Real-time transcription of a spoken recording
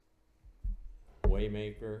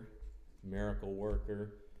waymaker, miracle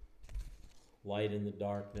worker, light in the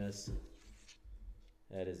darkness.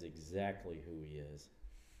 That is exactly who he is.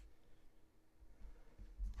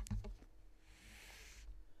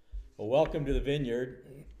 Well, welcome to the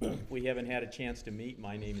Vineyard. We haven't had a chance to meet.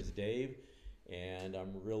 My name is Dave, and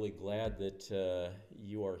I'm really glad that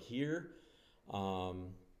you are here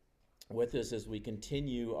with us as we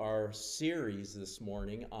continue our series this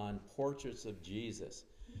morning on Portraits of Jesus.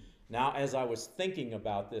 Now, as I was thinking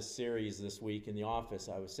about this series this week in the office,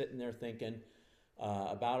 I was sitting there thinking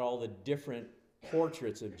about all the different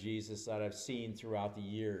portraits of Jesus that I've seen throughout the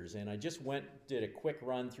years, and I just did a quick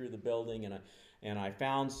run through the building, and I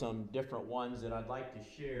found some different ones that I'd like to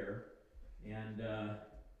share. And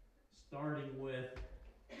starting with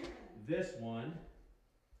this one,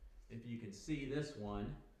 if you can see this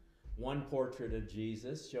one portrait of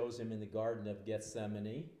Jesus shows him in the Garden of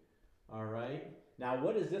Gethsemane. All right. Now,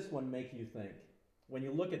 what does this one make you think? When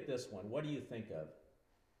you look at this one, what do you think of?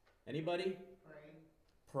 Anybody?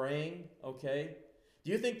 Praying, okay.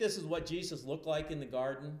 Do you think this is what Jesus looked like in the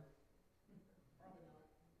garden?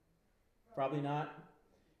 Probably not.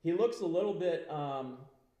 He looks a little bit, he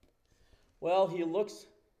looks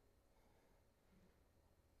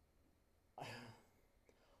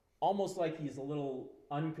almost like he's a little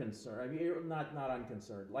unconcerned. I mean, not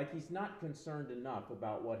unconcerned. Like he's not concerned enough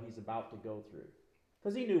about what he's about to go through.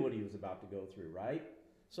 Because he knew what he was about to go through, right?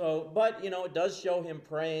 So, but, it does show him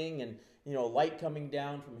praying and, light coming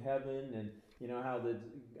down from heaven, and, how the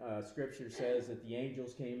scripture says that the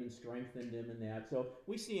angels came and strengthened him in that. So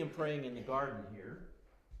we see him praying in the garden here.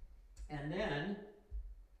 And then,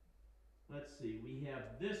 let's see, we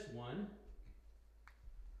have this one.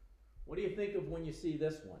 What do you think of when you see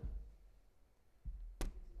this one?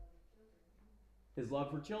 His love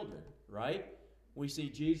for children, right? We see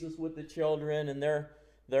Jesus with the children, and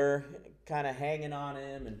they're kind of hanging on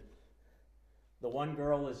him, and the one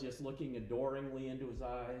girl is just looking adoringly into his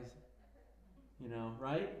eyes,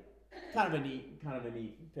 right? Kind of a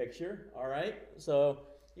neat picture, all right? So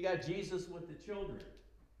you got Jesus with the children.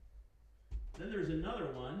 Then there's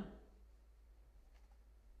another one.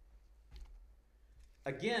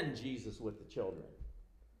 Again, Jesus with the children.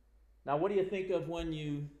 Now, what do you think of when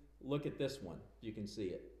you look at this one? You can see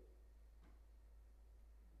it.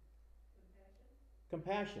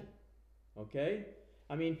 Compassion. Okay?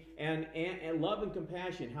 I mean, and love and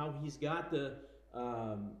compassion, how he's got the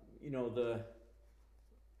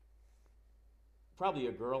probably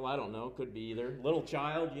a girl, I don't know, could be either. Little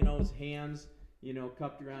child, his hands,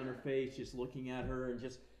 cupped around her face, just looking at her, and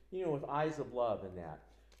just, with eyes of love in that.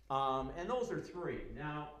 And those are three.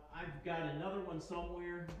 Now, I've got another one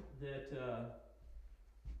somewhere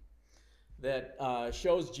that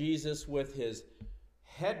shows Jesus with his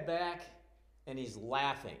head back, and he's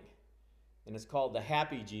laughing. And it's called the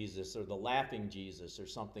Happy Jesus or the Laughing Jesus or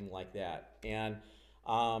something like that. And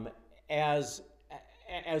as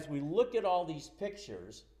we look at all these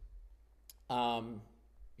pictures,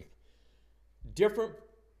 different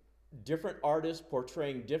artists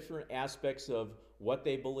portraying different aspects of what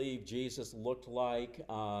they believe Jesus looked like,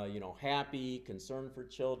 happy, concerned for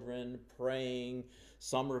children, praying.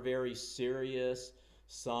 Some are very serious.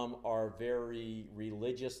 Some are very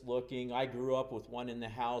religious looking. I grew up with one in the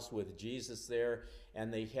house with Jesus there,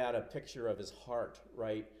 and they had a picture of his heart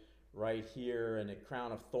right here, and a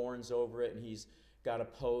crown of thorns over it, and he's got a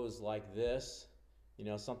pose like this,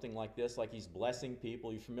 something like this, like he's blessing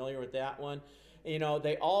people. You familiar with that one?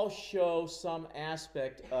 They all show some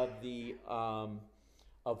aspect of the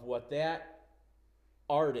of what that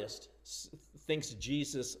artist thinks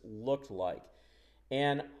Jesus looked like.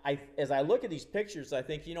 And as I look at these pictures, I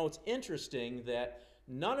think, it's interesting that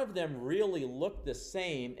none of them really look the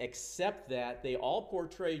same, except that they all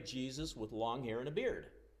portray Jesus with long hair and a beard,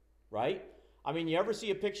 right? I mean, you ever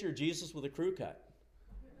see a picture of Jesus with a crew cut?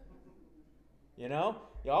 You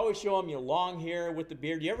always show him long hair with the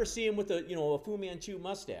beard. You ever see him with a Fu Manchu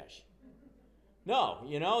mustache? No,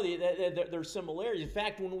 there's similarities. In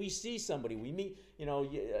fact, when we see somebody, we meet,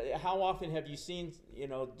 how often have you seen,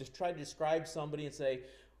 just try to describe somebody and say,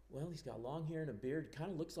 well, he's got long hair and a beard,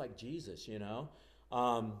 kind of looks like Jesus,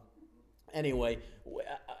 Anyway,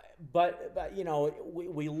 but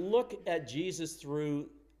we look at Jesus through,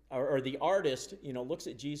 or the artist, looks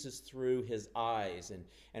at Jesus through his eyes,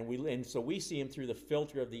 and so we see him through the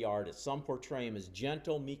filter of the artist. Some portray him as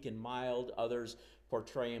gentle, meek, and mild. Others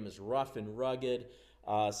portray him as rough and rugged.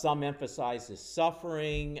 Some emphasize his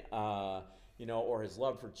suffering, or his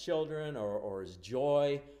love for children, or his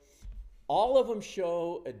joy. All of them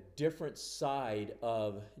show a different side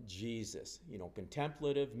of Jesus.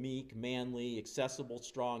 Contemplative, meek, manly, accessible,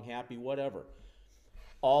 strong, happy, whatever.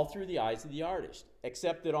 all through the eyes of the artist,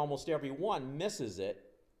 except that almost every one misses it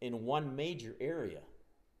in one major area.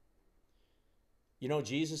 You know,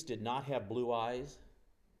 Jesus did not have blue eyes.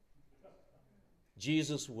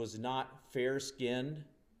 Jesus was not fair-skinned.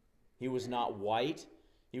 He was not white.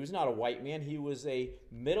 He was not a white man. He was a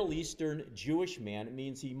Middle Eastern Jewish man. It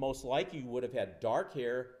means he most likely would have had dark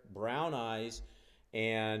hair, brown eyes,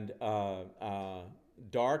 and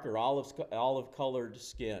dark or olive-colored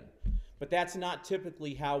skin. But that's not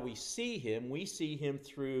typically how we see him. We see him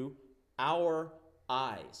through our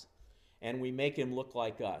eyes, and we make him look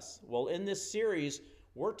like us. Well, in this series,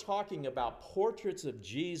 we're talking about portraits of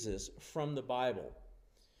Jesus from the Bible.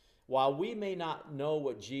 While we may not know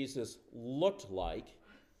what Jesus looked like,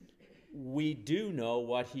 we do know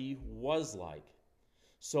what he was like.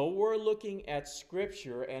 So we're looking at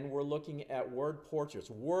Scripture, and we're looking at word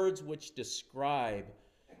portraits, words which describe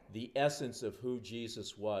the essence of who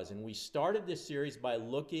Jesus was. And we started this series by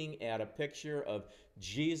looking at a picture of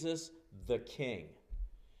Jesus the King.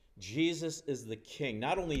 Jesus is the King,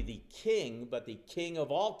 not only the King, but the King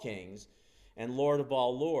of all kings and Lord of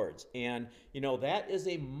all lords. And, you know, that is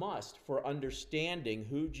a must for understanding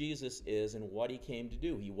who Jesus is and what he came to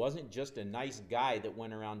do. He wasn't just a nice guy that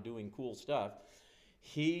went around doing cool stuff.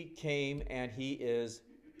 He came and he is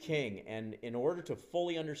King. And in order to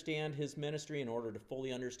fully understand his ministry, in order to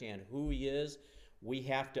fully understand who he is, we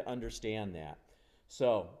have to understand that.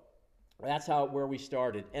 So that's where we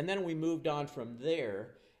started. And then we moved on from there,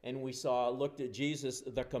 and we looked at Jesus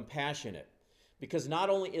the compassionate. Because not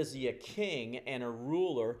only is he a king and a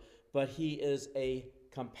ruler, but he is a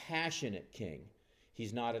compassionate king.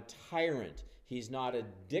 He's not a tyrant. He's not a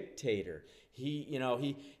dictator. He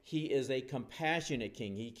is a compassionate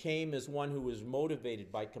king. He came as one who was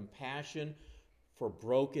motivated by compassion for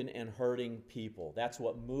broken and hurting people. That's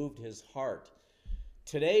what moved his heart.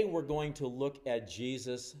 Today we're going to look at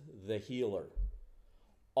Jesus the healer.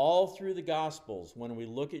 All through the Gospels, when we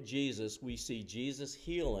look at Jesus, we see Jesus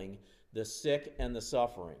healing the sick and the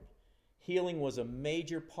suffering. Healing was a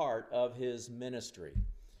major part of his ministry.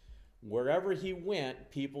 Wherever he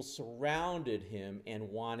went, people surrounded him and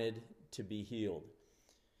wanted to be healed.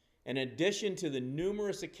 In addition to the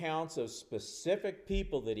numerous accounts of specific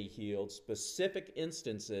people that he healed, specific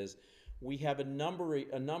instances, we have a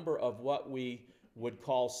number of what we would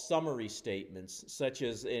call summary statements, such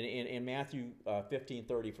as in Matthew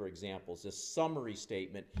 15:30, for example. It's a summary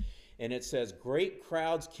statement, and it says, "Great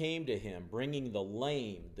crowds came to him, bringing the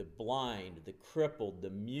lame, the blind, the crippled, the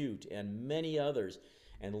mute, and many others,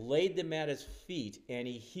 and laid them at his feet, and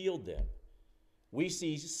he healed them." We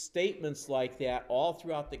see statements like that all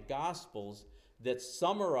throughout the Gospels that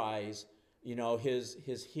summarize,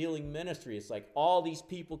 his healing ministry. It's like all these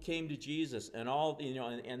people came to Jesus, and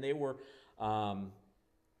and they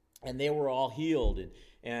were all healed,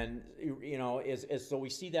 so we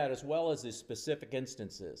see that as well as the specific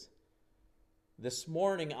instances. This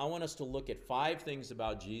morning, I want us to look at 5 things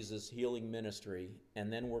about Jesus' healing ministry,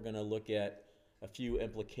 and then we're going to look at a few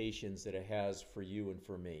implications that it has for you and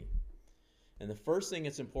for me. And the first thing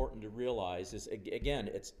it's important to realize is, again,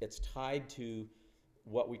 it's tied to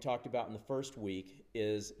what we talked about in the first week,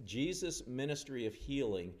 is Jesus' ministry of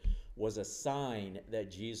healing was a sign that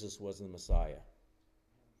Jesus was the Messiah.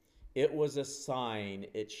 It was a sign.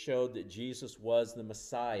 It showed that Jesus was the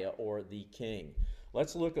Messiah or the King.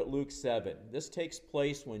 Let's look at Luke 7. This takes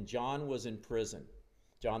place when John was in prison,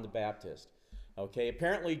 John the Baptist. Okay,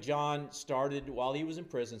 apparently John while he was in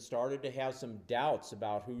prison, started to have some doubts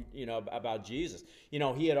about about Jesus.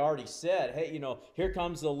 He had already said, hey, here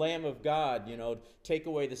comes the Lamb of God, take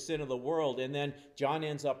away the sin of the world. And then John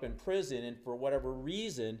ends up in prison, and for whatever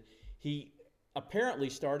reason, he apparently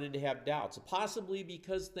started to have doubts, possibly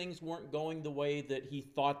because things weren't going the way that he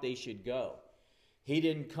thought they should go. He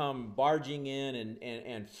didn't come barging in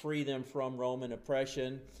and free them from Roman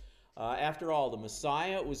oppression. After all, the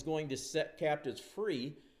Messiah was going to set captives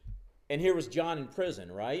free, and here was John in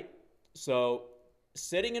prison, right? So,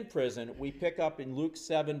 sitting in prison, we pick up in Luke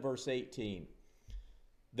 7, verse 18.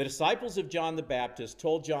 The disciples of John the Baptist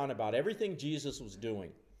told John about everything Jesus was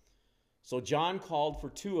doing. So John called for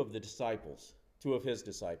 2 of his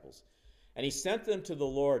disciples, and he sent them to the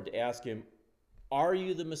Lord to ask him, "Are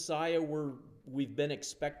you the Messiah we've been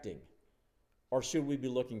expecting, or should we be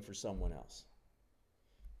looking for someone else?"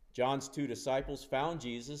 John's 2 disciples found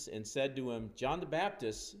Jesus and said to him, "John the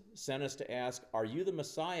Baptist sent us to ask, are you the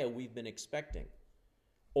Messiah we've been expecting?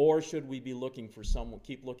 Or should we be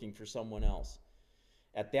keep looking for someone else?"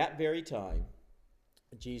 At that very time,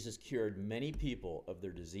 Jesus cured many people of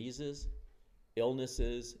their diseases,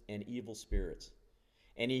 illnesses, and evil spirits,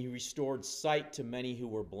 and he restored sight to many who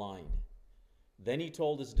were blind. Then he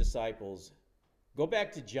told his disciples, "Go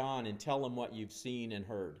back to John and tell him what you've seen and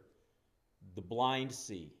heard. The blind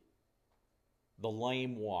see, the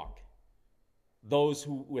lame walk, those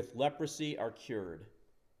who with leprosy are cured,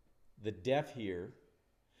 the deaf hear,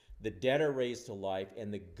 the dead are raised to life,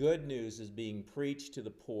 and the good news is being preached to the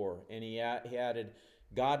poor." And he added,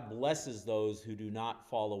 "God blesses those who do not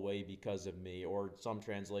fall away because of me," or some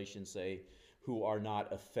translations say, "who are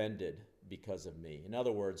not offended because of me." In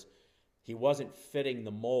other words, he wasn't fitting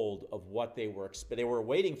the mold of what they were expecting. They were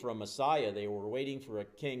waiting for a Messiah. They were waiting for a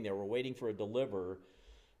king. They were waiting for a deliverer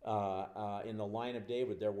in the line of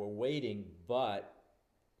David. They were waiting, but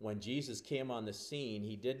when Jesus came on the scene,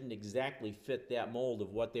 he didn't exactly fit that mold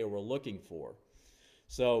of what they were looking for.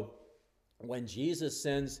 So when Jesus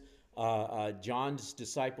sends John's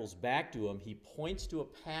disciples back to him, he points to a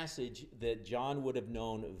passage that John would have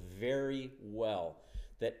known very well,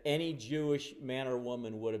 that any Jewish man or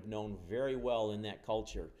woman would have known very well in that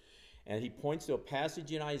culture. And he points to a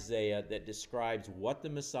passage in Isaiah that describes what the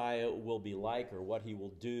Messiah will be like, or what he will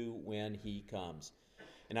do when he comes.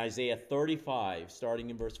 In Isaiah 35, starting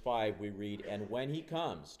in verse 5, we read, "And when he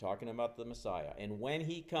comes," talking about the Messiah, "and when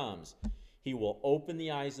he comes, he will open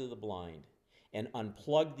the eyes of the blind and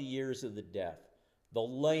unplug the ears of the deaf. The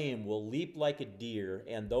lame will leap like a deer,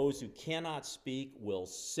 and those who cannot speak will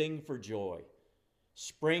sing for joy.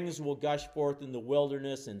 Springs will gush forth in the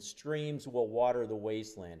wilderness, and streams will water the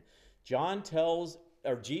wasteland."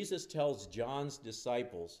 Jesus tells John's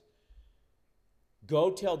disciples, "Go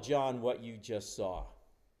tell John what you just saw."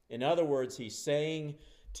 In other words, he's saying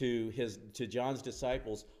to John's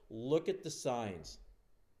disciples, look at the signs.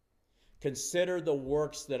 Consider the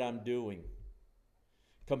works that I'm doing.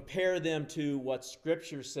 Compare them to what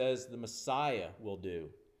Scripture says the Messiah will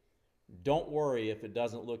do. Don't worry if it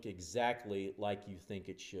doesn't look exactly like you think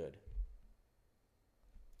it should.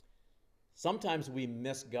 Sometimes we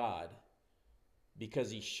miss God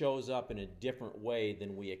because he shows up in a different way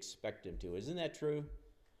than we expect him to. Isn't that true?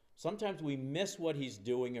 Sometimes we miss what he's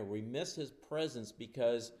doing, or we miss his presence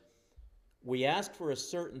because we ask for a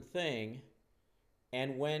certain thing,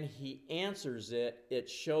 and when he answers it, it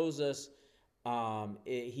shows us,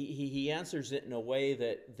 he answers it in a way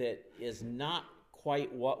that is not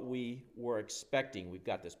quite what we were expecting. We've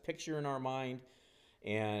got this picture in our mind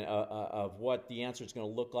and of what the answer is going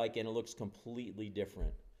to look like, and it looks completely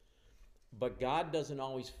different. But God doesn't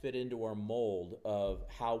always fit into our mold of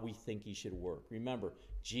how we think he should work. Remember,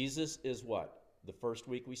 Jesus is what? The first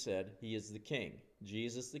week we said he is the king.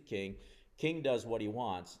 Jesus the king. King does what he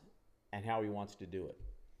wants and how he wants to do it.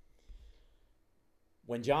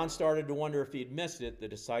 When John started to wonder if he'd missed it, the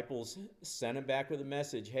disciples sent him back with a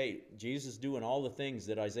message. Hey, Jesus is doing all the things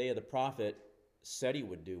that Isaiah the prophet said he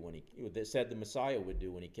would do said the Messiah would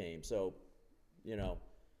do when he came. So,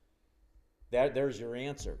 there's your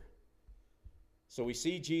answer. So we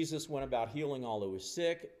see Jesus went about healing all who was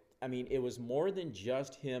sick. I mean, it was more than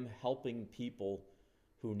just him helping people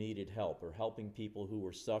who needed help or helping people who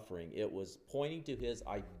were suffering. It was pointing to his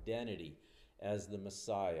identity as the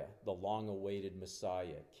Messiah, the long-awaited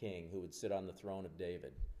Messiah, king, who would sit on the throne of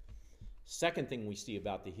David. Second thing we see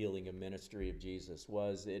about the healing and ministry of Jesus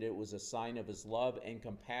was that it was a sign of his love and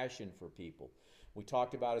compassion for people. We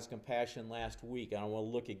talked about his compassion last week. I want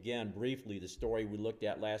to look again briefly the story we looked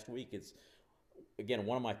at last week. It's, again,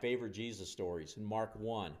 one of my favorite Jesus stories in Mark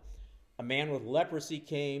 1. A man with leprosy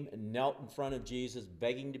came and knelt in front of Jesus,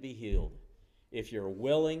 begging to be healed. "If you're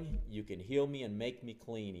willing, you can heal me and make me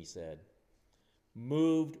clean," he said.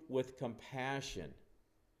 Moved with compassion,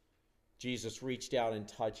 Jesus reached out and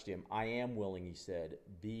touched him. "I am willing," he said.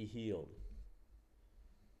 "Be healed."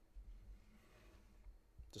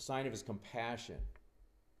 It's a sign of his compassion,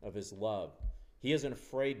 of his love. He isn't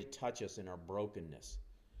afraid to touch us in our brokenness.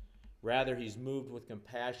 Rather, he's moved with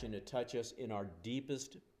compassion to touch us in our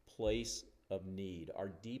deepest place of need, our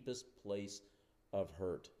deepest place of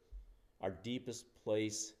hurt, our deepest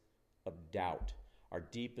place of doubt, our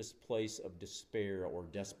deepest place of despair or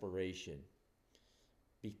desperation.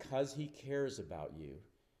 Because he cares about you,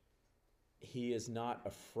 he is not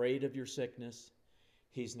afraid of your sickness.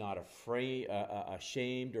 He's not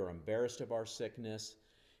ashamed or embarrassed of our sickness.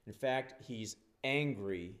 In fact, he's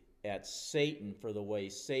angry at Satan for the way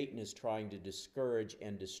Satan is trying to discourage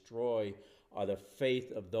and destroy the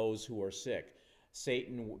faith of those who are sick.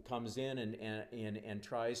 Satan comes in and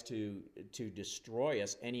tries to destroy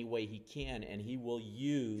us any way he can, and he will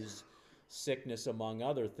use sickness, among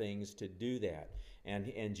other things, to do that.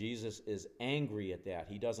 And Jesus is angry at that.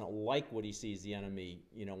 He doesn't like what he sees the enemy,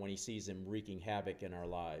 when he sees him wreaking havoc in our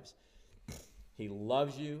lives. He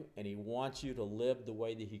loves you, and he wants you to live the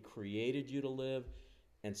way that he created you to live.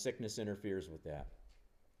 and sickness interferes with that.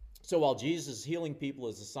 So while Jesus is healing people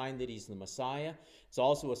is a sign that he's the Messiah, it's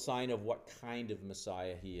also a sign of what kind of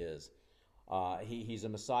Messiah he is. He's a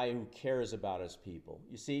Messiah who cares about his people.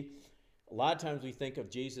 You see, a lot of times we think of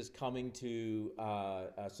Jesus coming to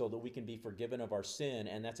so that we can be forgiven of our sin,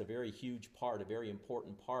 and that's a very huge part, a very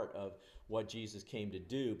important part of what Jesus came to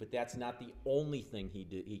do, but that's not the only thing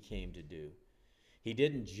he came to do. He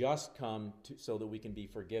didn't just come so that we can be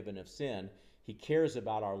forgiven of sin. He cares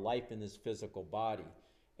about our life in this physical body,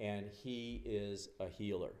 and he is a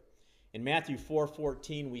healer. In Matthew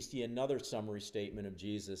 4:14, we see another summary statement of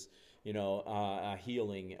Jesus,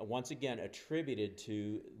 healing, once again attributed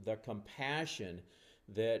to the compassion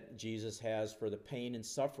that Jesus has for the pain and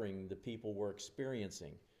suffering the people were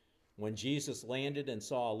experiencing. When Jesus landed and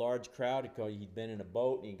saw a large crowd, he'd been in a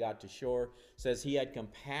boat and he got to shore, says he had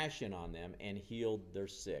compassion on them and healed their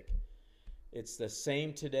sick. It's the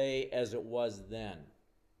same today as it was then.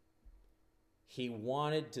 He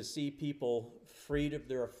wanted to see people freed of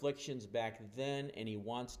their afflictions back then, and he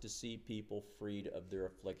wants to see people freed of their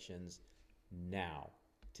afflictions now,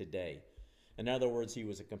 today. In other words, he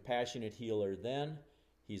was a compassionate healer then.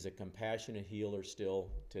 He's a compassionate healer still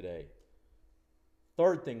today.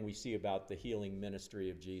 Third thing we see about the healing ministry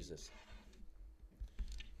of Jesus.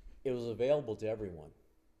 It was available to everyone.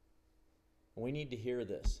 We need to hear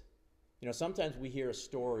this. Sometimes we hear a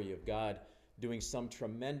story of God doing some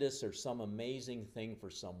tremendous or some amazing thing for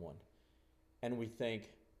someone. And we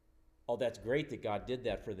think, oh, that's great that God did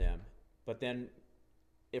that for them. But then,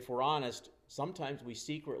 if we're honest, sometimes we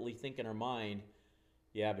secretly think in our mind,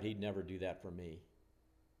 yeah, but he'd never do that for me.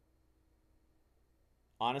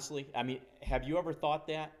 Honestly, have you ever thought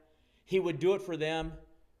that? He would do it for them,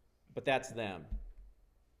 but that's them.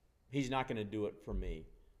 He's not going to do it for me.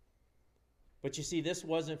 But you see, this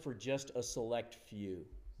wasn't for just a select few.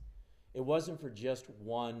 It wasn't for just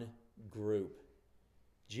one group.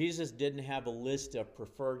 Jesus didn't have a list of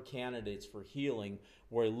preferred candidates for healing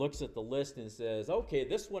where he looks at the list and says, okay,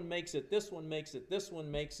 this one makes it, this one makes it, this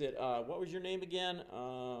one makes it. What was your name again?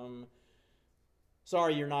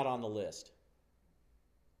 Sorry, you're not on the list.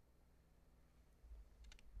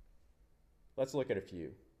 Let's look at a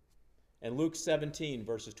few. In Luke 17,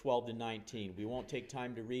 verses 12 to 19, we won't take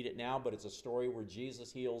time to read it now, but it's a story where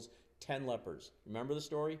Jesus heals 10 lepers. Remember the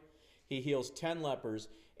story? He heals 10 lepers,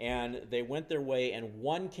 and they went their way, and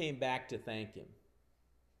one came back to thank him.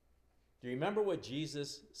 Do you remember what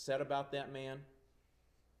Jesus said about that man?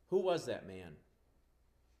 Who was that man?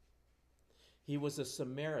 He was a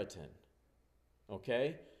Samaritan,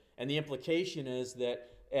 okay? And the implication is that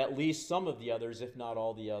at least some of the others, if not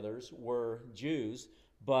all the others, were Jews,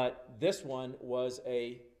 but this one was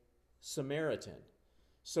a Samaritan.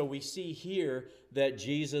 So we see here that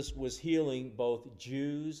Jesus was healing both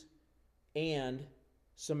Jews and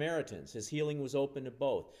Samaritans. His healing was open to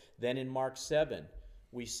both. Then in Mark 7,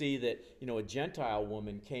 we see that, a Gentile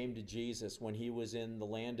woman came to Jesus when he was in the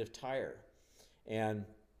land of Tyre. And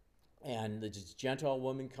the Gentile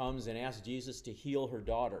woman comes and asks Jesus to heal her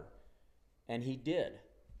daughter. And he did.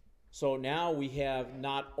 So now we have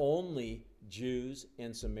not only Jews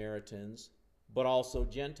and Samaritans, but also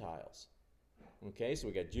Gentiles. Okay, so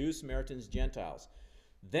we got Jews, Samaritans, Gentiles.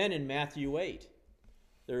 Then in Matthew 8,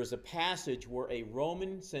 there is a passage where a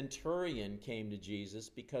Roman centurion came to Jesus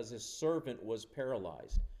because his servant was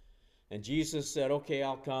paralyzed. And Jesus said, okay,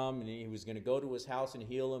 I'll come. And he was going to go to his house and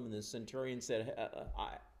heal him. And the centurion said,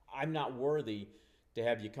 I'm not worthy to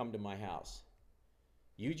have you come to my house.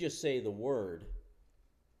 You just say the word,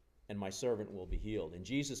 and my servant will be healed. And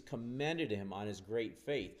Jesus commended him on his great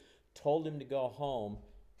faith, told him to go home.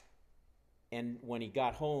 And when he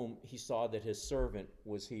got home, he saw that his servant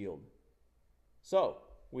was healed. So,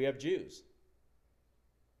 we have Jews.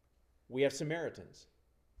 We have Samaritans.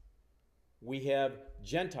 We have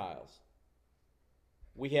Gentiles.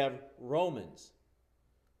 We have Romans.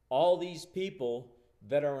 All these people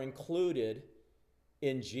that are included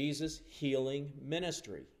in Jesus' healing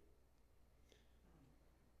ministry.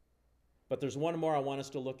 But there's one more I want us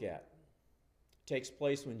to look at. It takes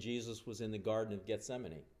place when Jesus was in the Garden of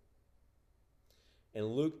Gethsemane. In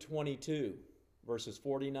Luke 22, verses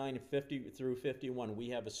 49 and 50 through 51, we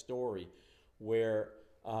have a story where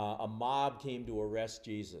a mob came to arrest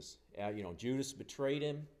Jesus. Judas betrayed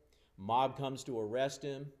him. Mob comes to arrest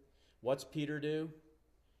him. What's Peter do?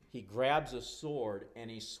 He grabs a sword and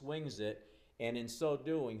he swings it, and in so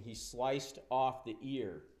doing, he sliced off the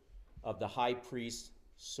ear of the high priest's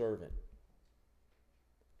servant.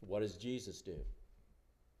 What does Jesus do?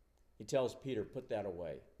 He tells Peter, put that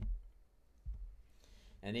away.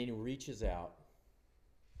 And then he reaches out.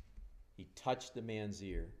 He touched the man's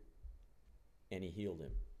ear. and he healed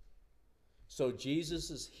him. So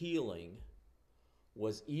Jesus' healing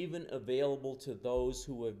was even available to those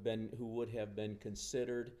who would have been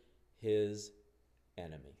considered his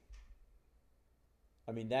enemy.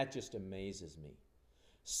 I mean, that just amazes me.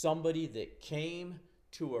 Somebody that came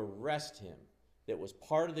to arrest him, that was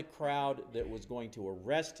part of the crowd that was going to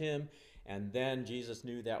arrest him, and then Jesus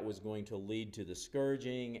knew that was going to lead to the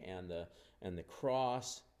scourging and the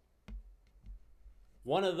cross.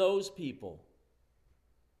 One of those people.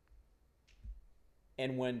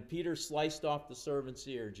 And when Peter sliced off the servant's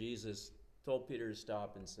ear, Jesus told Peter to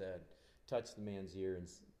stop and said, touched the man's ear and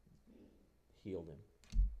healed him.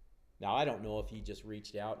 Now, I don't know if he just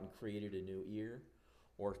reached out and created a new ear,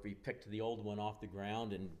 or if he picked the old one off the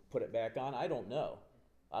ground and put it back on. I don't know.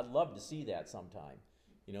 I'd love to see that sometime.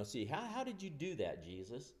 See, how did you do that,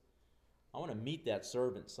 Jesus? I want to meet that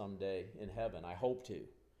servant someday in heaven. I hope to.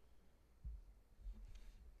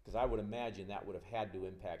 Because I would imagine that would have had to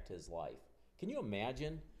impact his life. Can you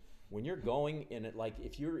imagine when you're going in it, like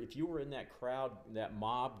if you were in that crowd, that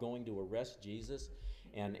mob going to arrest Jesus,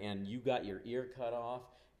 and you got your ear cut off?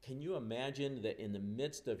 Can you imagine that in the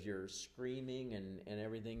midst of your screaming and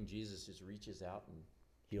everything, Jesus just reaches out and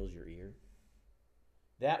heals your ear?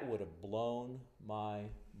 That would have blown my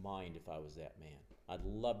mind if I was that man. I'd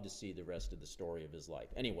love to see the rest of the story of his life.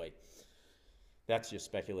 Anyway, that's just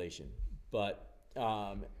speculation. But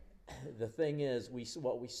the thing is,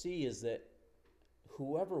 what we see is that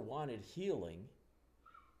whoever wanted healing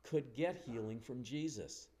could get healing from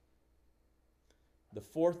Jesus. The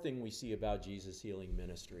fourth thing we see about Jesus' healing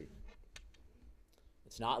ministry,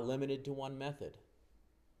 it's not limited to one method.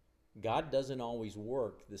 God doesn't always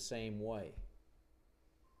work the same way.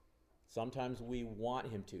 Sometimes we want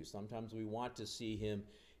him to. Sometimes we want to see him,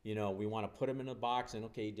 we want to put him in a box and,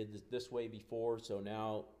 okay, he did this way before, so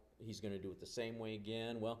now he's going to do it the same way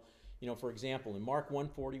again. Well, for example, in Mark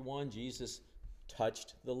 1:41, Jesus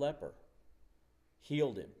touched the leper,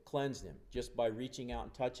 healed him, cleansed him, just by reaching out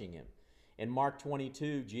and touching him. In Mark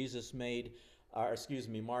 22,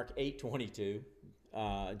 Mark 8:22,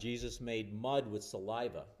 Jesus made mud with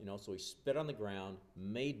saliva. So he spit on the ground,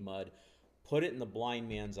 made mud, put it in the blind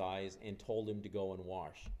man's eyes, and told him to go and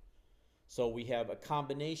wash. So we have a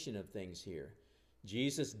combination of things here.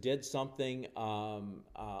 Jesus did something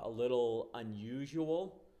a little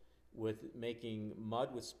unusual with making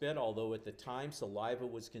mud with spit, although at the time saliva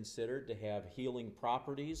was considered to have healing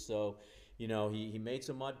properties. So, he made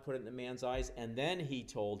some mud, put it in the man's eyes, and then he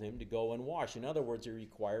told him to go and wash. In other words, he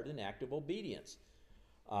required an act of obedience.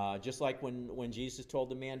 Just like when Jesus told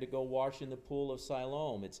the man to go wash in the pool of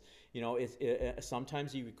Siloam,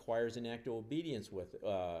 sometimes he requires an act of obedience with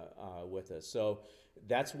us. So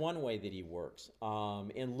that's one way that he works.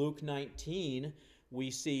 In Luke 19, we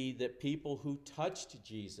see that people who touched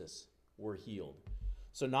Jesus were healed.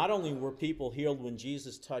 So not only were people healed when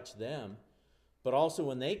Jesus touched them, but also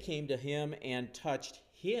when they came to him and touched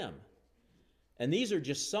him. And these are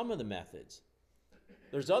just some of the methods.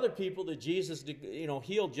 There's other people that Jesus,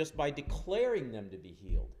 healed just by declaring them to be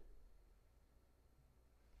healed.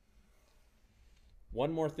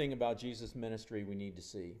 One more thing about Jesus' ministry we need to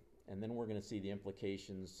see, and then we're going to see the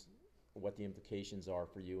implications, what the implications are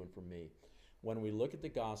for you and for me. When we look at the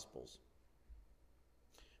Gospels,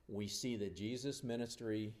 we see that Jesus'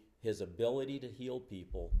 ministry, his ability to heal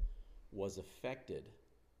people, was affected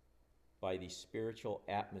by the spiritual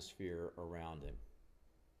atmosphere around him.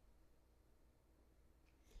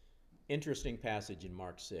 Interesting passage in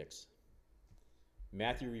Mark 6.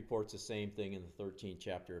 Matthew reports the same thing in the 13th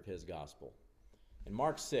chapter of his gospel. In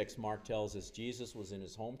Mark 6, Mark tells us Jesus was in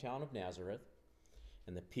his hometown of Nazareth,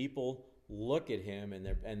 and the people look at him and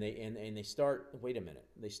they start, wait a minute,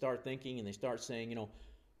 they start thinking and they start saying,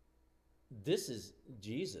 this is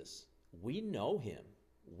Jesus. We know him.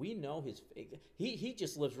 We know he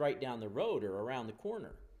just lives right down the road or around the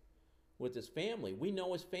corner with his family. We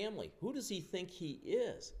know his family. Who does he think he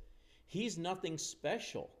is? He's nothing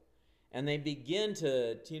special. And they begin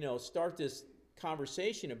to start this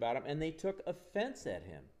conversation about him, and they took offense at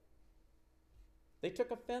him. They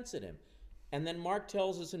took offense at him. And then Mark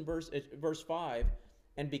tells us in verse 5,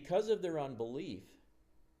 and because of their unbelief,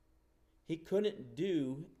 he couldn't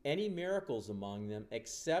do any miracles among them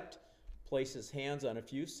except place his hands on a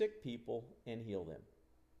few sick people and heal them.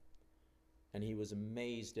 And he was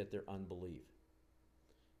amazed at their unbelief.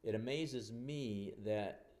 It amazes me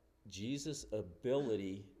that Jesus'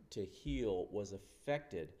 ability to heal was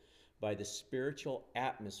affected by the spiritual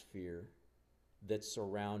atmosphere that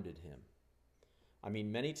surrounded him. I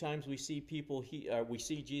mean, many times we see we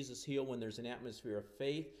see Jesus heal when there's an atmosphere of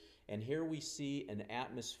faith, and here we see an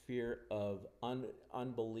atmosphere of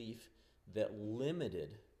unbelief that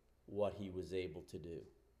limited what he was able to do.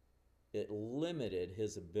 It limited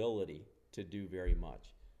his ability to do very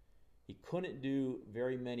much. He couldn't do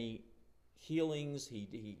very many healings.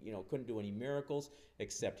 He couldn't do any miracles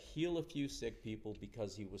except heal a few sick people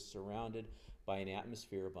because he was surrounded by an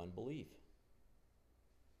atmosphere of unbelief.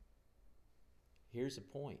 Here's the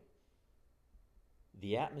point.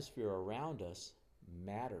 The atmosphere around us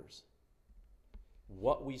matters.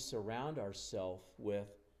 What we surround ourselves with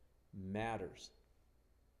matters.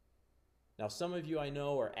 Now, some of you I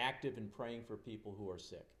know are active in praying for people who are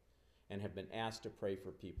sick and have been asked to pray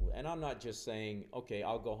for people. And I'm not just saying, okay,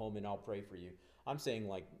 I'll go home and I'll pray for you. I'm saying,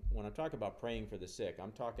 like, when I talk about praying for the sick,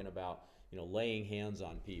 I'm talking about, laying hands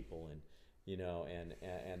on people and,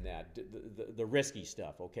 and that, the risky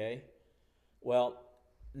stuff, okay? Well,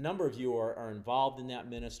 a number of you are involved in that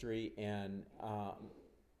ministry, and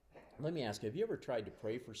let me ask you, have you ever tried to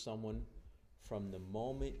pray for someone from the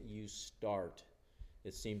moment you start,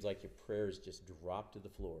 it seems like your prayers just drop to the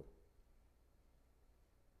floor?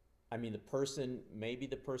 I mean, maybe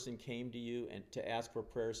the person came to you and to ask for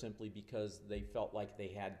prayer simply because they felt like they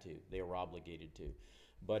had to, they were obligated to.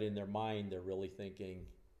 But in their mind, they're really thinking,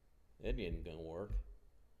 it ain't gonna work.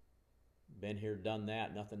 Been here, done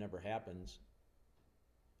that, nothing ever happens.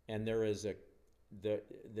 And there is the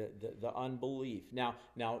unbelief. Now,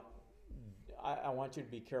 I want you to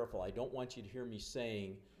be careful. I don't want you to hear me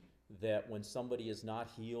saying that when somebody is not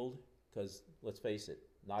healed, because let's face it,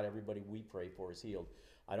 not everybody we pray for is healed.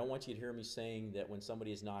 I don't want you to hear me saying that when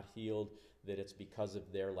somebody is not healed, that it's because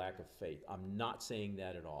of their lack of faith. I'm not saying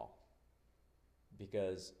that at all.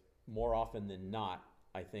 Because more often than not,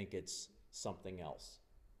 I think it's something else.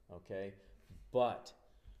 Okay? But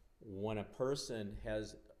when a person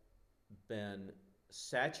has been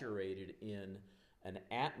saturated in an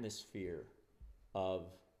atmosphere of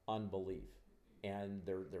unbelief and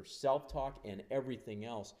their self-talk and everything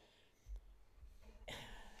else,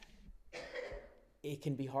 it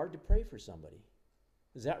can be hard to pray for somebody.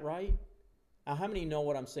 Is that right? Now, how many know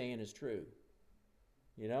what I'm saying is true?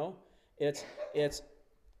 It's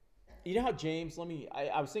how James,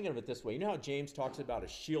 I was thinking of it this way. You know how James talks about a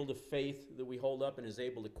shield of faith that we hold up and is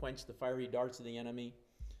able to quench the fiery darts of the enemy?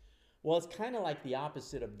 Well, it's kind of like the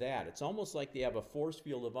opposite of that. It's almost like they have a force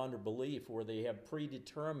field of unbelief where they have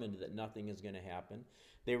predetermined that nothing is going to happen.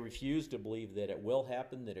 They refuse to believe that it will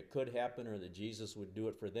happen, that it could happen, or that Jesus would do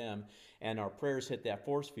it for them. And our prayers hit that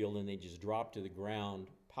force field and they just drop to the ground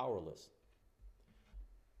powerless.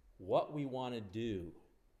 What we want to do,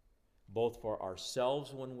 both for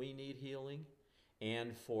ourselves when we need healing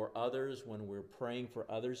and for others when we're praying for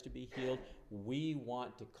others to be healed, we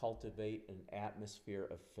want to cultivate an atmosphere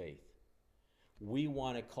of faith. We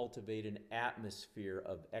want to cultivate an atmosphere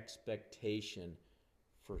of expectation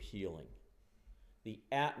for healing. The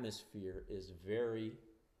atmosphere is very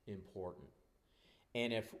important.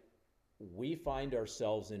 And if we find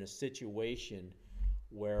ourselves in a situation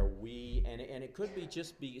where and it could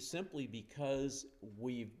be simply because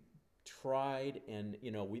we've tried and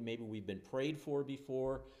maybe we've been prayed for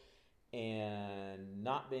before and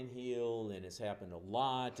not been healed, and it's happened a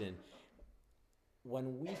lot. And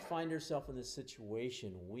when we find ourselves in this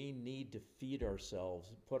situation, we need to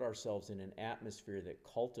put ourselves in an atmosphere that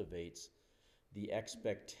cultivates the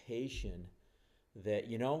expectation that,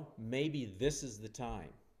 maybe this is the time.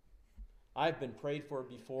 I've been prayed for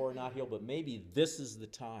before, not healed, but maybe this is the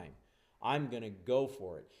time. I'm going to go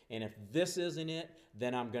for it. And if this isn't it,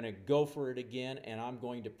 then I'm going to go for it again, and I'm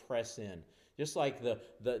going to press in. Just like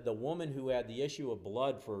the woman who had the issue of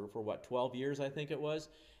blood for 12 years, I think it was,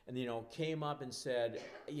 and, came up and said,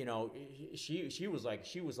 she was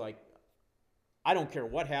like, I don't care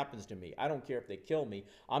what happens to me. I don't care if they kill me.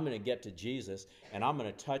 I'm going to get to Jesus, and I'm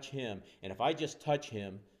going to touch him. And if I just touch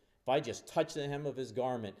him, if I just touch the hem of his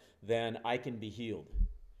garment, then I can be healed.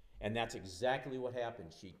 And that's exactly what happened.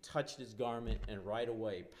 She touched his garment, and right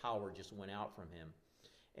away, power just went out from him,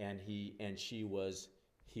 and she was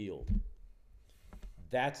healed.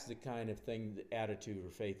 That's the kind of thing, the attitude or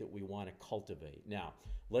faith that we want to cultivate. Now,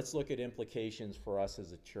 let's look at implications for us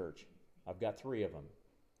as a church. I've got 3 of them.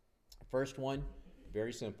 First one,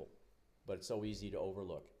 very simple, but it's so easy to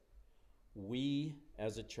overlook. We,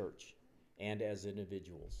 as a church and as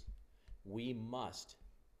individuals, we must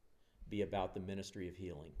be about the ministry of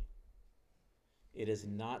healing. It is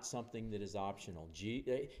not something that is optional.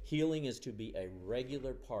 Healing is to be a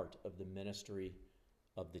regular part of the ministry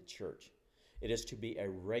of the church. It is to be a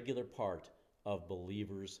regular part of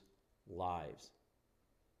believers' lives.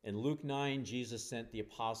 In Luke 9, Jesus sent the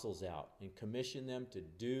apostles out and commissioned them to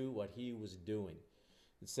do what he was doing.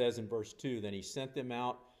 It says in verse 2, then he sent them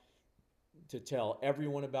out to tell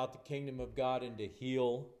everyone about the kingdom of God and to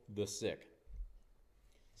heal the sick.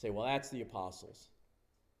 Say, well, that's the apostles.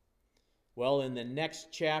 Well, in the next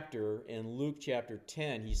chapter, in Luke chapter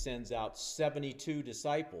 10, he sends out 72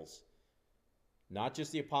 disciples. Not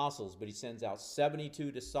just the apostles, but he sends out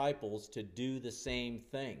 72 disciples to do the same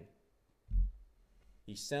thing.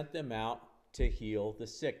 He sent them out to heal the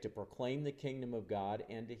sick, to proclaim the kingdom of God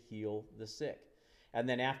and to heal the sick. And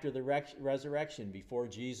then after the resurrection, before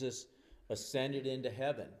Jesus ascended into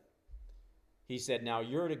heaven, he said, now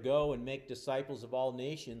you're to go and make disciples of all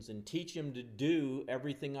nations and teach them to do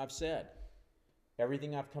everything I've said,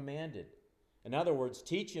 everything I've commanded. In other words,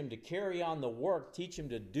 teach them to carry on the work, teach them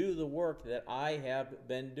to do the work that I have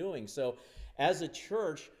been doing. So as a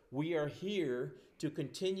church, we are here to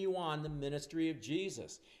continue on the ministry of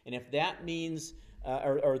Jesus. And if that means,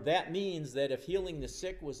 that means that if healing the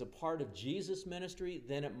sick was a part of Jesus' ministry,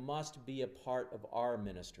 then it must be a part of our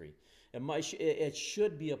ministry. It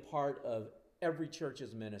should be a part of every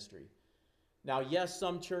church's ministry. Now, yes,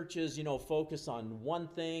 some churches, focus on one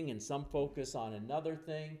thing and some focus on another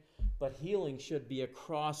thing, but healing should be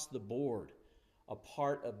across the board, a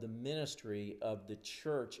part of the ministry of the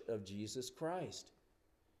church of Jesus Christ.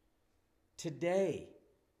 Today,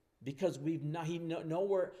 because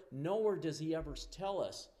nowhere does he ever tell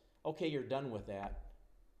us, okay, you're done with that.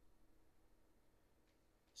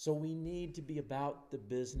 So we need to be about the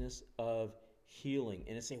business of healing.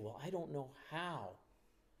 And say, well, I don't know how.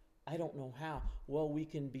 I don't know how. Well, we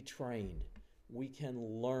can be trained. We can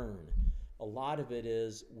learn. A lot of it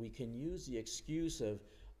is we can use the excuse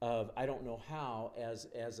of I don't know how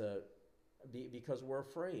because we're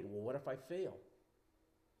afraid. Well, what if I fail?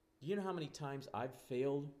 Do you know how many times I've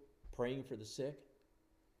failed praying for the sick?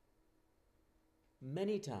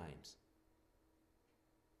 Many times.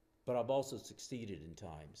 But I've also succeeded in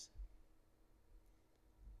times.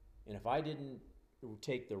 And if I didn't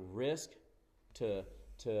take the risk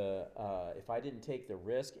if I didn't take the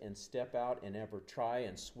risk and step out and ever try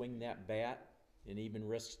and swing that bat and even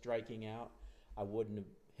risk striking out, I wouldn't have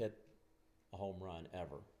hit a home run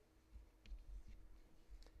ever.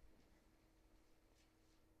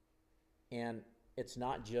 And it's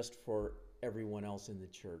not just for everyone else in the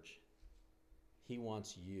church. He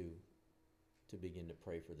wants you to begin to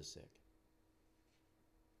pray for the sick.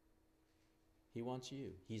 He wants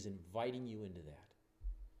you. He's inviting you into that,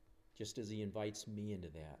 just as he invites me into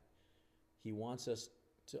that. He wants us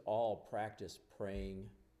to all practice praying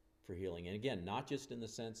for healing. And again, not just in the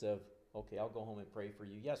sense of, okay, I'll go home and pray for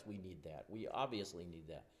you. Yes, we need that. We obviously need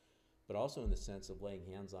that. But also in the sense of laying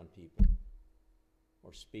hands on people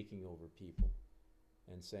or speaking over people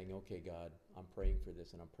and saying, okay, God, I'm praying for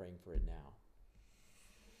this and I'm praying for it now.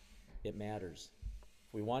 It matters.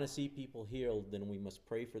 If we want to see people healed, then we must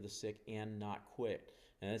pray for the sick and not quit.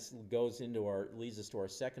 And this leads us to our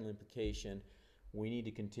second implication. We need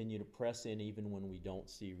to continue to press in even when we don't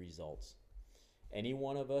see results. Any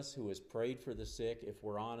one of us who has prayed for the sick, if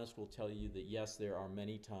we're honest, will tell you that yes, there are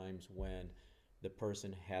many times when the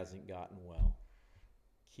person hasn't gotten well.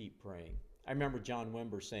 Keep praying. I remember John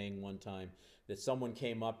Wimber saying one time that someone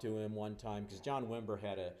came up to him one time, because John Wimber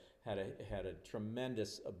had a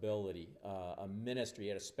tremendous ability, a ministry,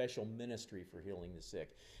 had a special ministry for healing the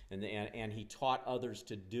sick, and he taught others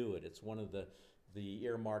to do it. It's one of the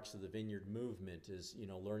earmarks of the Vineyard movement is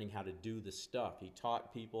learning how to do the stuff. He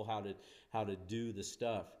taught people how to do the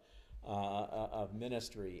stuff of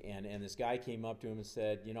ministry, and this guy came up to him and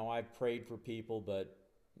said, I've prayed for people, but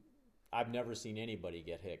I've never seen anybody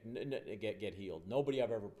get healed. Nobody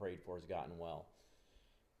I've ever prayed for has gotten well.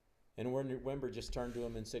 And Wimber just turned to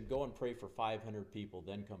him and said, go and pray for 500 people,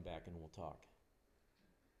 then come back and we'll talk.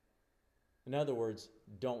 In other words,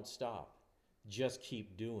 don't stop. Just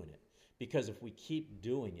keep doing it. Because if we keep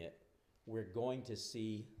doing it, we're going to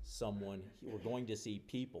see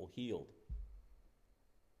people healed.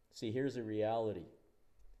 See, here's the reality.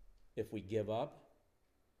 If we give up,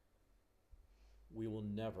 we will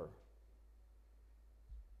never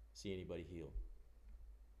see anybody healed.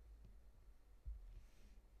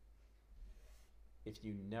 If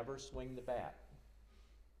you never swing the bat,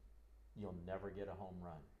 you'll never get a home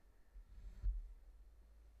run.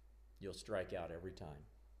 You'll strike out every time.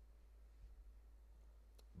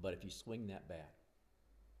 But if you swing that bat,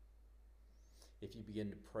 if you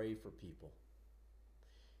begin to pray for people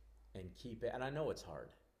and keep it, and I know it's hard.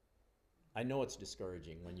 I know it's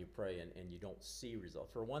discouraging when you pray and you don't see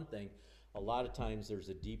results. For one thing, a lot of times there's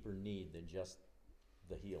a deeper need than just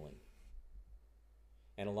the healing.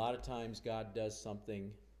 And a lot of times God does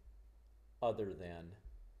something other than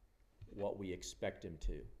what we expect him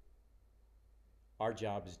to. Our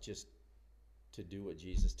job is just to do what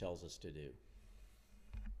Jesus tells us to do.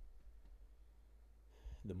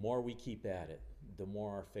 The more we keep at it, the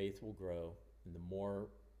more our faith will grow, and the more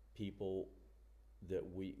people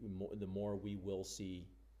the more we will see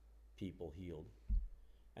people healed.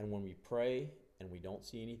 And when we pray and we don't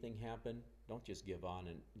see anything happen, don't just give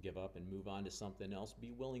up and move on to something else.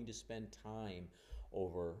 Be willing to spend time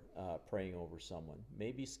over praying over someone.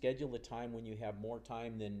 Maybe schedule a time when you have more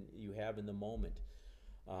time than you have in the moment.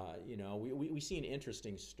 We see an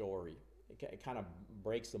interesting story. It kind of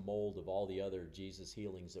breaks the mold of all the other Jesus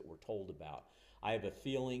healings that we're told about. I have a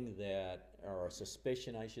feeling that, or a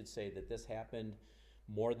suspicion, I should say, that this happened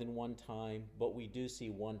more than one time, but we do see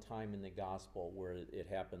one time in the gospel where it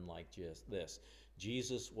happened like just this.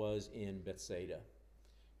 Jesus was in Bethsaida,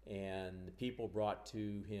 and the people brought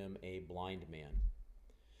to him a blind man.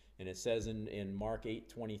 And it says in Mark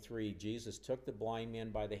 8:23, Jesus took the blind man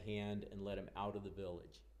by the hand and led him out of the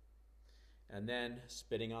village. And then,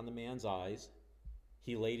 spitting on the man's eyes,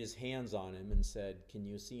 he laid his hands on him and said, "Can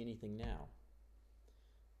you see anything now?"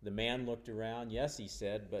 The man looked around. "Yes," he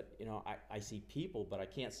said, "but I see people, but I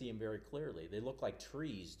can't see them very clearly. They look like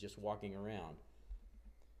trees just walking around."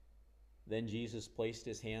 Then Jesus placed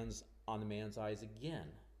his hands on the man's eyes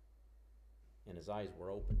again, and his eyes were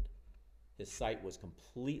opened. His sight was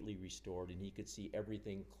completely restored, and he could see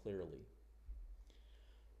everything clearly.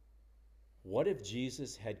 What if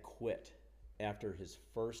Jesus had quit after his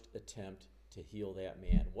first attempt to heal that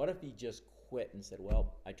man? What if he just quit and said,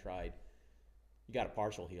 "Well, I tried. You got a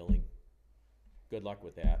partial healing. Good luck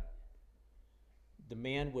with that"? The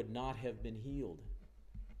man would not have been healed.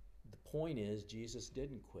 The point is, Jesus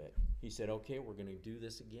didn't quit. He said, "Okay, we're going to do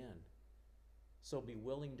this again." So be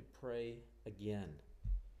willing to pray again.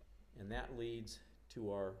 And that brings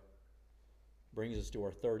us to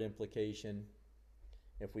our third implication.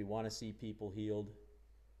 If we want to see people healed,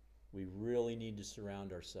 we really need to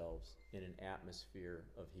surround ourselves in an atmosphere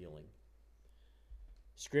of healing.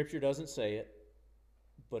 Scripture doesn't say it,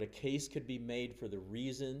 but a case could be made for the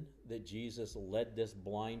reason that Jesus led this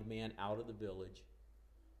blind man out of the village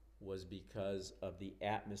was because of the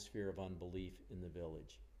atmosphere of unbelief in the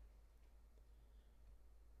village.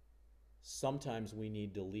 Sometimes we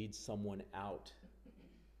need to lead someone out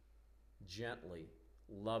gently,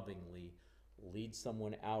 lovingly, lead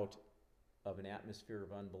someone out of an atmosphere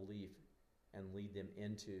of unbelief and lead them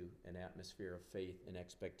into an atmosphere of faith and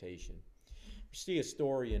expectation. We see a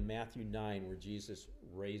story in Matthew 9 where Jesus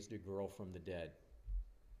raised a girl from the dead.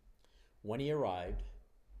 When he arrived,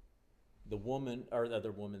 the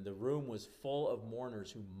room was full of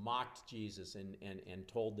mourners who mocked Jesus and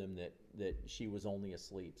told them that she was only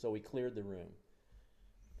asleep. So he cleared the room.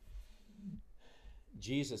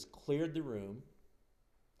 Jesus cleared the room,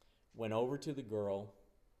 went over to the girl,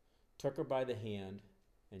 took her by the hand,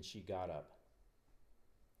 and she got up.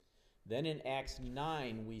 Then in Acts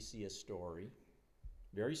 9, we see a story,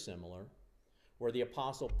 very similar, where the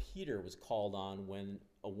Apostle Peter was called on when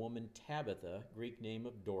a woman, Tabitha, Greek name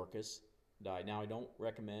of Dorcas, died. Now, I don't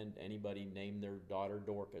recommend anybody name their daughter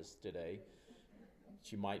Dorcas today.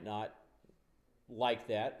 She might not like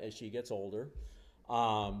that as she gets older.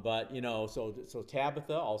 So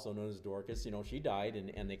Tabitha, also known as Dorcas, she died,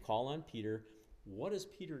 and they call on Peter. What does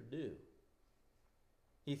Peter do?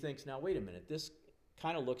 He thinks, now, wait a minute, this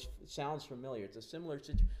kind of sounds familiar. It's a similar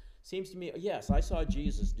situation. Seems to me, yes, I saw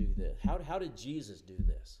Jesus do this. How did Jesus do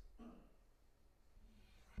this?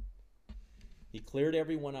 He cleared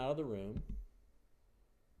everyone out of the room,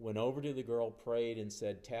 went over to the girl, prayed, and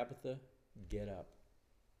said, "Tabitha, get up."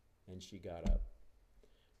 And she got up.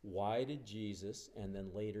 Why did Jesus and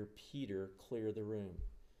then later Peter clear the room?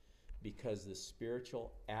 Because the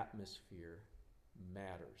spiritual atmosphere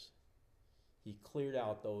matters. He cleared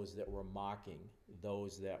out those that were mocking,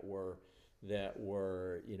 those that were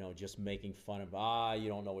just making fun of, you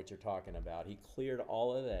don't know what you're talking about. He cleared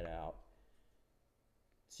all of that out.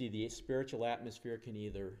 See, the spiritual atmosphere can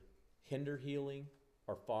either hinder healing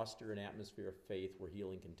or foster an atmosphere of faith where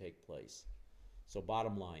healing can take place. So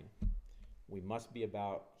bottom line, we must be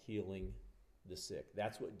about healing the sick.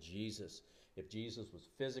 That's what if Jesus was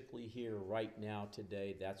physically here right now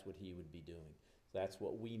today, that's what he would be doing. That's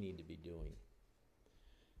what we need to be doing.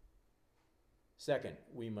 Second,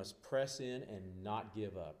 we must press in and not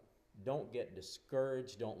give up. Don't get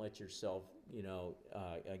discouraged. Don't let yourself,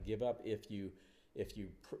 give up if you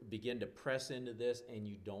begin to press into this and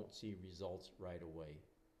you don't see results right away.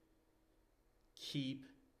 Keep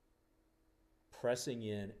pressing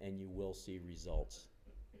in and you will see results.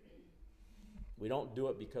 We don't do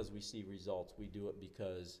it because we see results. We do it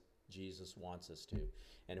because Jesus wants us to.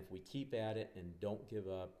 And if we keep at it and don't give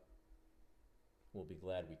up, we'll be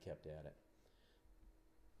glad we kept at it.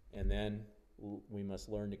 And then we must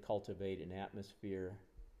learn to cultivate an atmosphere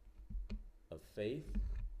of faith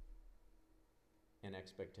and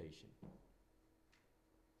expectation.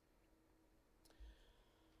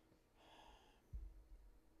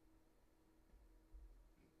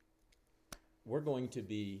 We're going to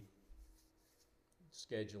be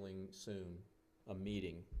scheduling soon a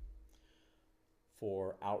meeting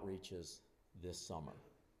for outreaches this summer.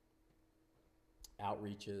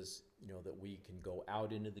 Outreaches, that we can go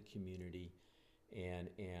out into the community and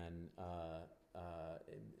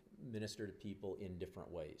minister to people in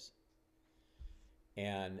different ways.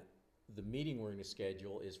 And the meeting we're going to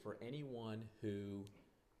schedule is for anyone who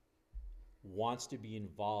wants to be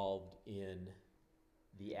involved in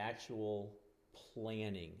the actual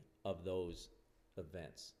planning of those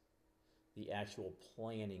events, the actual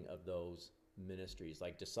planning of those ministries,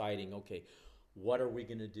 like deciding, okay, what are we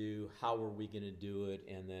going to do, how are we going to do it,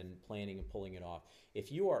 and then planning and pulling it off. If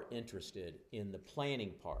you are interested in the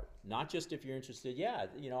planning part, not just if you're interested,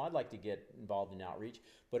 I'd like to get involved in outreach,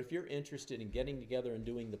 but if you're interested in getting together and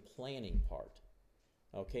doing the planning part,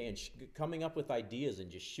 okay, and coming up with ideas and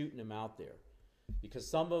just shooting them out there, because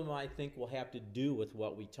some of them I think will have to do with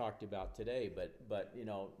what we talked about today, but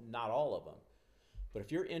not all of them. But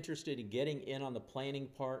if you're interested in getting in on the planning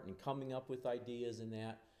part and coming up with ideas in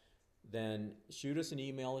that, then shoot us an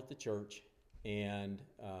email at the church, and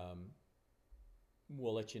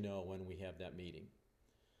we'll let you know when we have that meeting.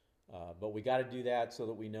 But we got to do that so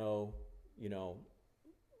that we know,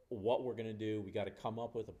 what we're going to do. We got to come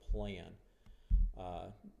up with a plan,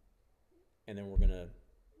 and then we're going to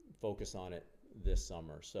focus on it this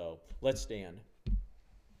summer. So let's stand.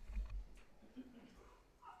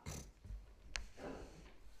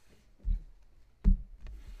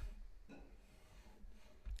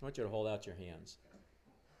 I want you to hold out your hands.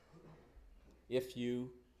 If you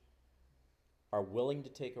are willing to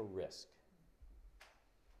take a risk,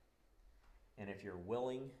 and if you're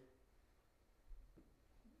willing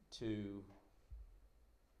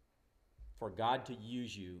for God to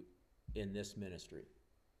use you in this ministry,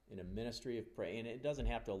 in a ministry of prayer, and it doesn't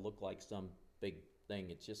have to look like some big thing.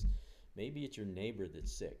 It's just, maybe it's your neighbor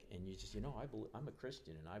that's sick, and you just, I'm a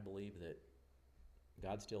Christian, and I believe that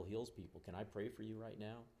God still heals people. Can I pray for you right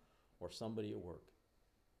now? Or somebody at work.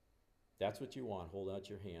 If that's what you want, hold out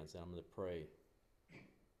your hands, and I'm going to pray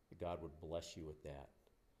that God would bless you with that.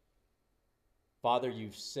 Father,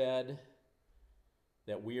 you've said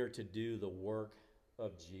that we are to do the work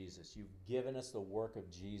of Jesus. You've given us the work of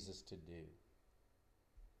Jesus to do.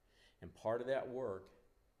 And part of that work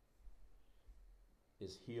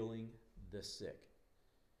is healing the sick.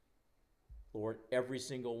 Lord, every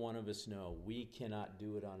single one of us know we cannot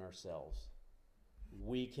do it on ourselves.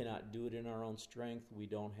 We cannot do it in our own strength. We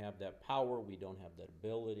don't have that power. We don't have that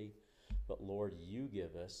ability. But Lord, you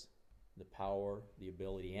give us the power, the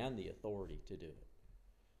ability, and the authority to do it.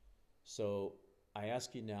 So I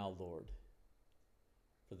ask you now, Lord,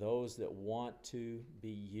 for those that want to be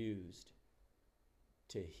used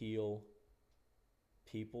to heal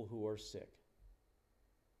people who are sick,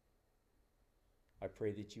 I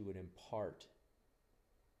pray that you would impart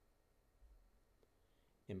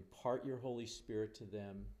your Holy Spirit to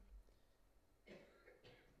them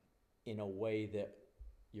in a way that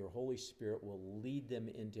your Holy Spirit will lead them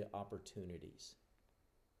into opportunities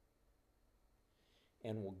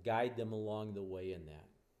and will guide them along the way in that.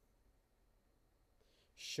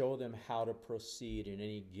 Show them how to proceed in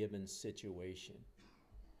any given situation.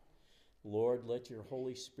 Lord, let your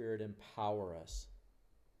Holy Spirit empower us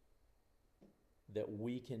that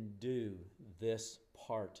we can do this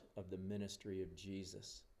part of the ministry of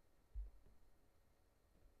Jesus.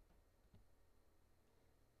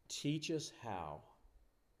 Teach us how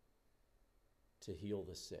to heal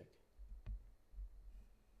the sick.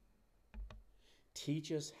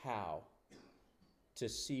 Teach us how to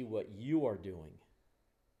see what you are doing.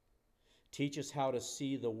 Teach us how to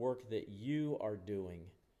see the work that you are doing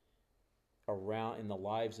around in the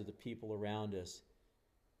lives of the people around us,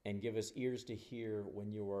 and give us ears to hear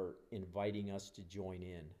when you are inviting us to join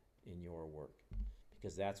in your work,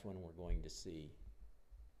 because that's when we're going to see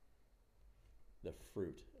the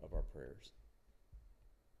fruit of our prayers.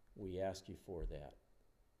 We ask you for that.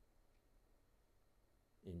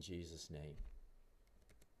 In Jesus' name.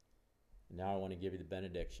 Now I want to give you the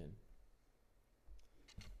benediction.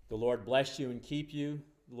 The Lord bless you and keep you.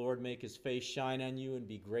 The Lord make his face shine on you and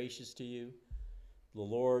be gracious to you. The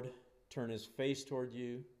Lord turn his face toward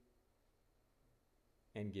you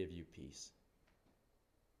and give you peace.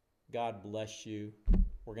 God bless you.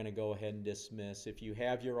 We're going to go ahead and dismiss. If you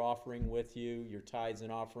have your offering with you, your tithes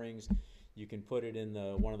and offerings, You can put it in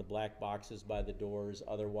one of the black boxes by the doors.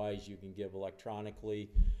 Otherwise, you can give electronically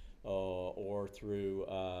or through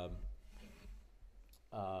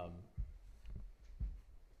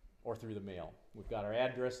the mail. We've got our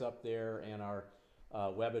address up there and our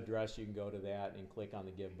web address. You can go to that and click on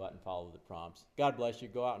the give button, follow the prompts. God bless you.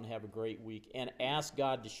 Go out and have a great week, and ask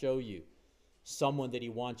God to show you someone that he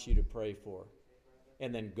wants you to pray for,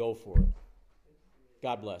 and then go for it.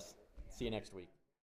 God bless. See you next week.